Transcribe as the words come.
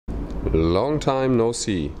Long time no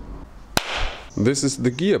see. This is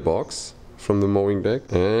the gearbox from the mowing deck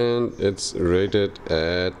and it's rated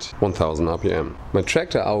at 1000 RPM. My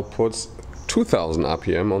tractor outputs 2000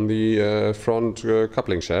 RPM on the front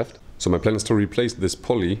coupling shaft. So my plan is to replace this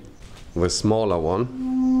pulley with a smaller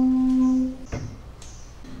one.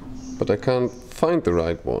 But I can't find the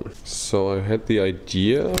right one. So I had the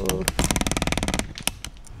idea of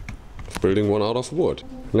building one out of wood.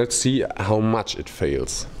 Let's see how much it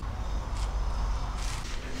fails.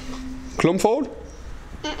 Klumpfold?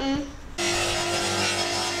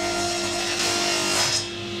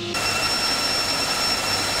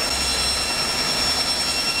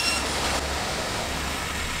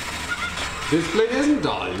 This blade isn't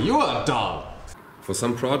dull, you are dull! For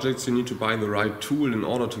some projects you need to buy the right tool in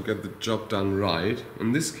order to get the job done right.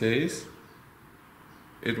 In this case,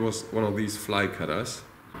 it was one of these fly cutters.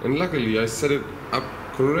 And luckily I set it up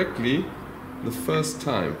correctly the first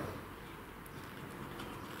time.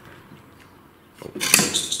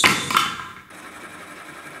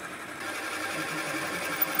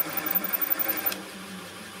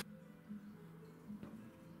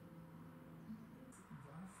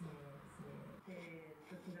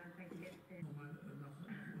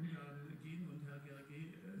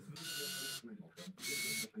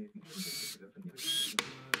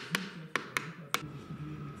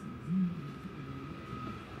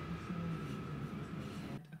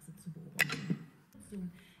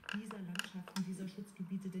 Dieser Landschaften, dieser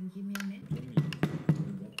Schutzgebiete, denn je mehr Menschen.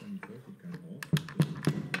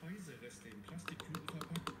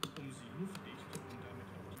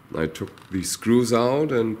 I took these screws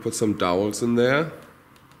out and put some dowels in there.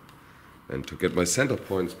 And to get my center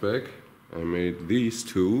points back, I made these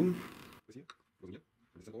two.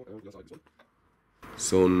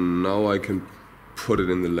 So now I can put it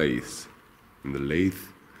in the lathe. In the lathe.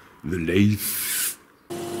 The lathe.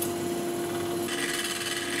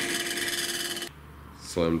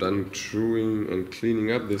 So I'm done truing and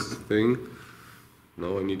cleaning up this thing.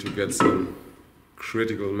 Now I need to get some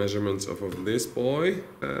critical measurements off of this boy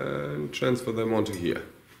and transfer them onto here.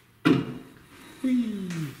 Whee!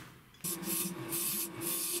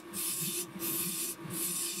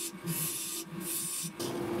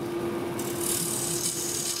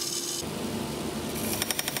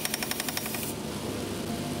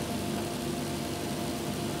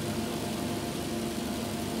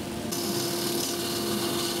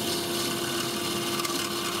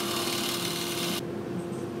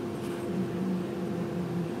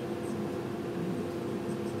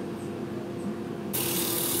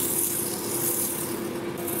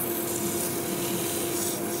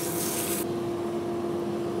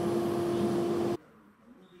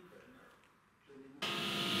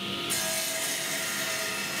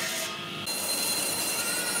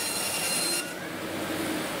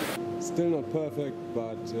 Still not perfect,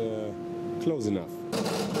 but close enough.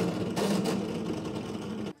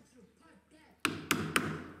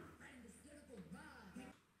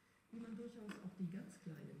 Wie man durchaus auch die ganz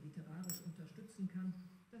Kleinen literarisch unterstützen kann,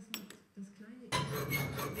 das macht das kleine.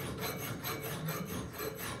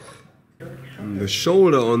 The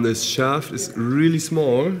shoulder on this shaft is really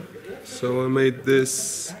small, so I made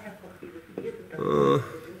this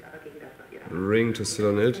ring to sit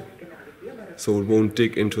on it, so it won't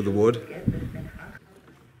dig into the wood.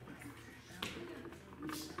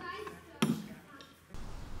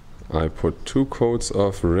 I put 2 coats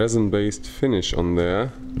of resin-based finish on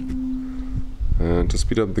there, and to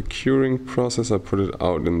speed up the curing process I put it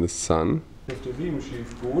out in the sun.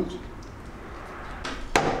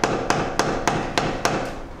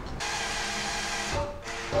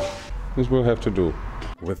 This will have to do.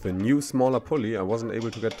 With the new smaller pulley I wasn't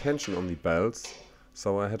able to get tension on the belts,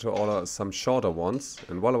 so I had to order some shorter ones,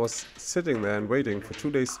 and while I was sitting there and waiting for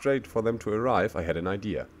 2 days straight for them to arrive, I had an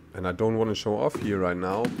idea. And I don't want to show off here right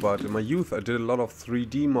now, but in my youth I did a lot of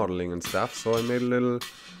 3D modeling and stuff, so I made a little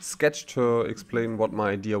sketch to explain what my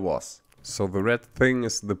idea was. So the red thing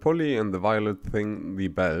is the pulley and the violet thing the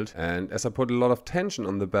belt, and as I put a lot of tension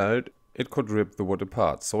on the belt, it could rip the wood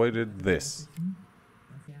apart, so I did this.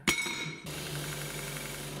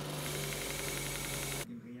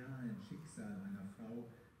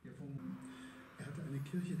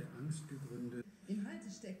 In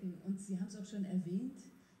Haltestecken, und Sie haben es auch schon erwähnt,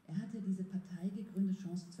 hatte diese Partei gegründet,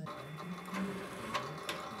 Chance 2.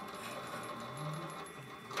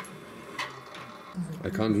 I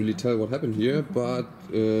can't really tell what happened here, but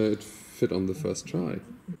it fit on the first try.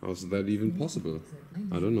 How's that even possible?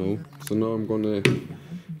 I don't know. So now I'm gonna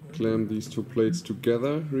clamp these 2 plates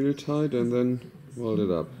together real tight and then weld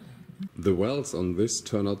it up. The welds on this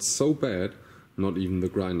turn out so bad, not even the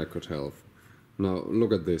grinder could help. Now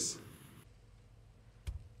look at this.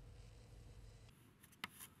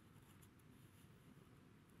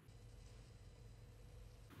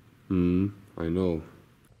 I know.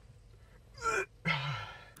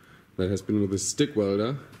 That has been with a stick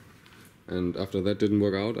welder, and after that didn't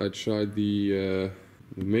work out, I tried the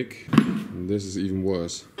MIG, and this is even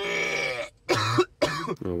worse.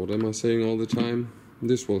 Now, what am I saying all the time?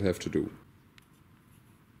 This will have to do.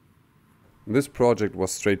 This project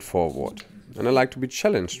was straightforward, and I like to be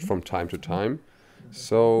challenged from time to time.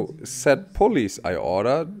 So, set pulleys I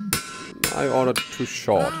ordered too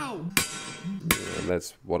short. And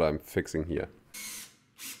that's what I'm fixing here.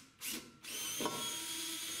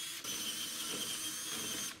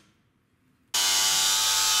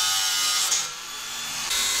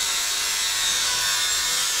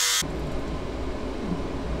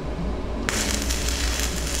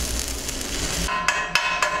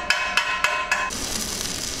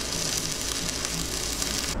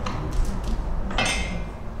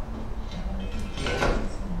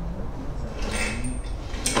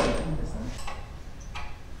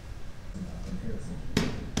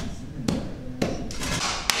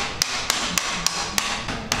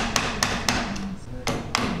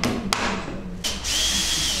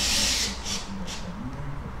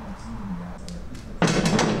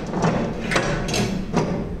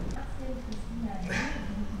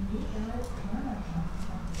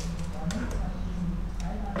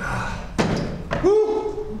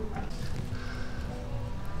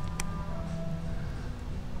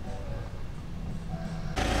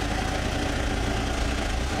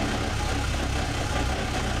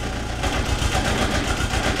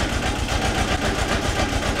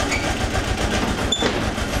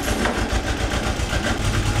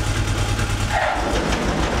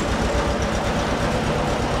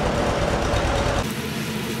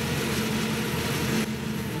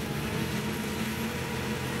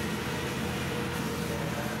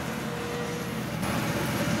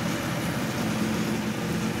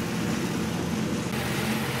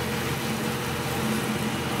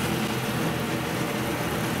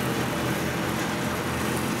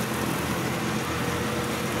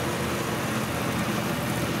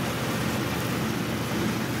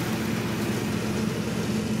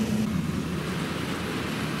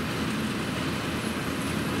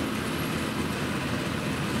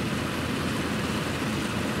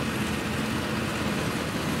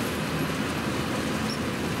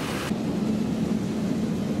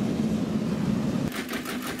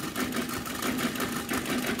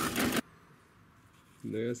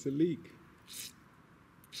 There's a leak.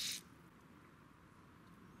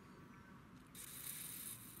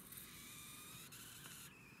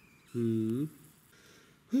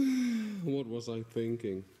 What was I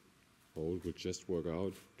thinking? Oh, it would just work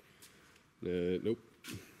out. Nope.